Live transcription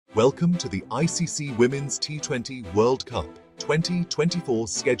Welcome to the ICC Women's T20 World Cup 2024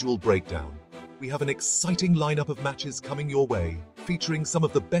 schedule breakdown. We have an exciting lineup of matches coming your way, featuring some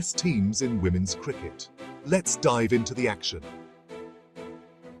of the best teams in women's cricket. Let's dive into the action.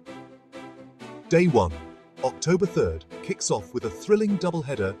 Day 1, October 3rd, kicks off with a thrilling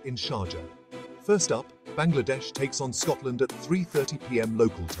doubleheader in Sharjah. First up, Bangladesh takes on Scotland at 3:30 p.m.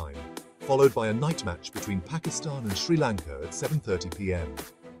 local time, followed by a night match between Pakistan and Sri Lanka at 7:30 p.m.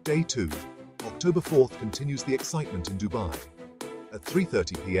 Day 2, October 4th, continues the excitement in Dubai. At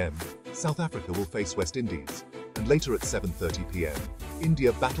 3:30 p.m, South Africa will face West Indies, and later at 7:30 p.m,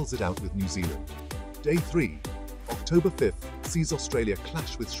 India battles it out with New Zealand. Day 3, October 5th, sees Australia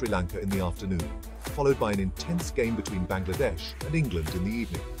clash with Sri Lanka in the afternoon, followed by an intense game between Bangladesh and England in the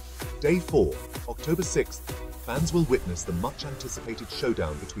evening. Day 4, October 6th, fans will witness the much-anticipated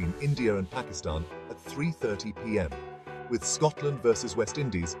showdown between India and Pakistan at 3:30 p.m, with Scotland versus West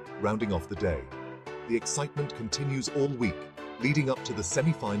Indies rounding off the day. The excitement continues all week, leading up to the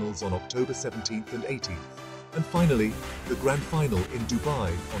semi-finals on October 17th and 18th, and finally, the grand final in Dubai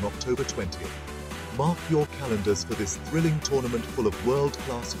on October 20th. Mark your calendars for this thrilling tournament full of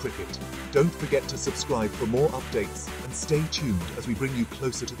world-class cricket. Don't forget to subscribe for more updates and stay tuned as we bring you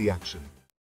closer to the action.